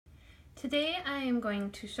Today I am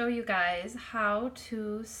going to show you guys how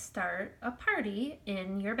to start a party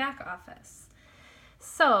in your back office.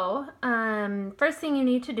 So first thing you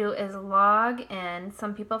need to do is log in.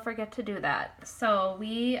 Some people forget to do that. So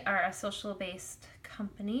we are a social-based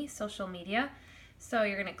company, social media. So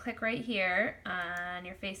you're going to click right here on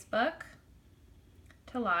your Facebook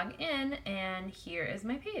to log in, and here is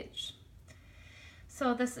my page.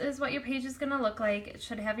 So this is what your page is going to look like. It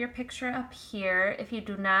should have your picture up here. If you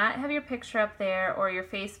do not have your picture up there or your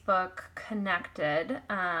Facebook connected,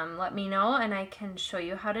 let me know and I can show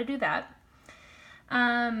you how to do that.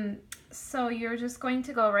 So you're just going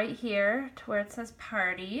to go right here to where it says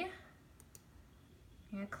party.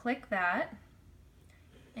 You're going to click that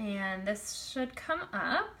and this should come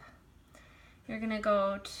up. You're going to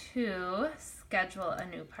go to schedule a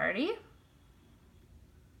new party.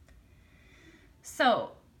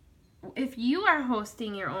 So if you are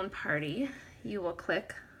hosting your own party, you will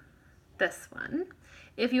click this one.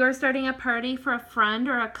 If you are starting a party for a friend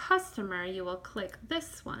or a customer, you will click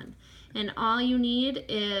this one. And all you need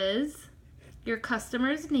is your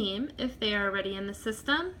customer's name if they are already in the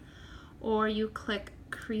system, or you click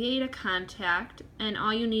create a contact and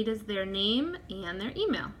all you need is their name and their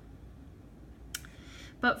email.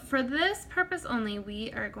 But for this purpose only,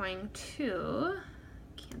 we are going to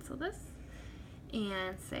cancel this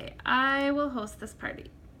and say, I will host this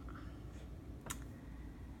party.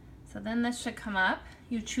 So then this should come up.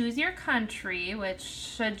 You choose your country, which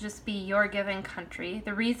should just be your given country.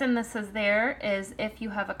 The reason this is there is if you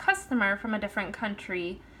have a customer from a different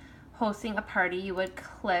country hosting a party, you would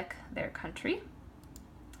click their country.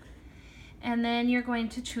 And then you're going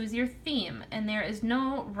to choose your theme, and there is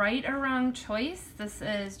no right or wrong choice. This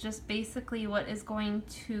is just basically what is going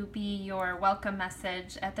to be your welcome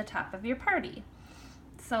message at the top of your party.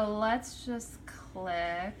 So let's just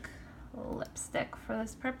click lipstick for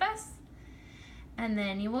this purpose, and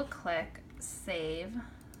then you will click save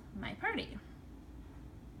my party.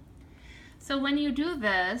 So when you do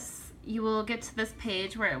this, you will get to this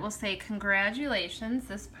page where it will say congratulations,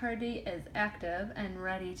 this party is active and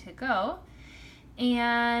ready to go,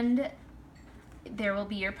 and there will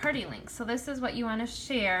be your party link. So this is what you want to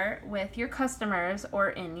share with your customers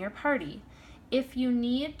or in your party. If you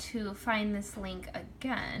need to find this link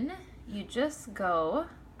again, you just go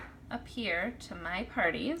up here to My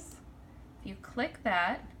Parties. You click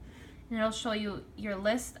that, and it'll show you your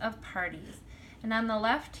list of parties. And on the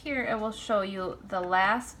left here, it will show you the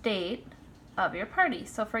last date of your party.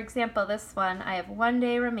 So for example, this one, I have 1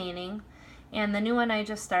 day remaining, and the new one I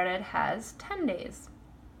just started has 10 days.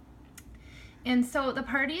 And so the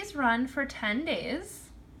parties run for 10 days.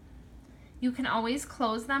 You can always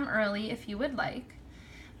close them early if you would like,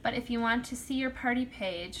 but if you want to see your party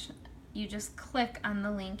page, you just click on the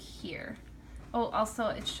link here. Oh, also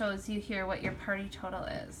it shows you here what your party total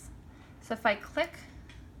is. So if I click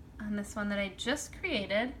on this one that I just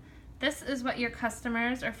created, this is what your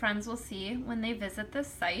customers or friends will see when they visit this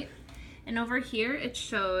site. And over here it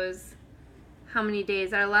shows how many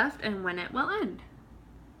days are left and when it will end.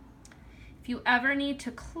 If you ever need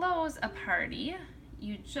to close a party,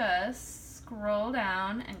 you just scroll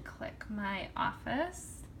down and click My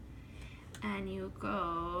Office, and you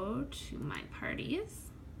go to My Parties.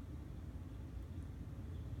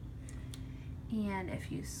 And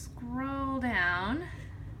if you scroll down,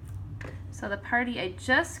 so the party I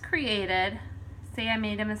just created, say I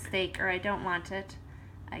made a mistake or I don't want it,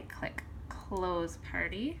 I click Close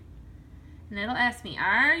Party, and it'll ask me,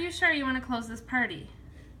 are you sure you want to close this party?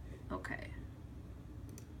 Okay.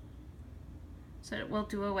 So it will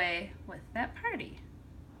do away with that party.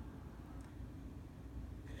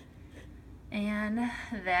 And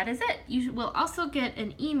that is it. You will also get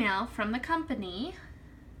an email from the company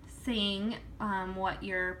saying what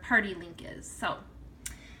your party link is. So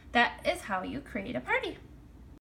that is how you create a party.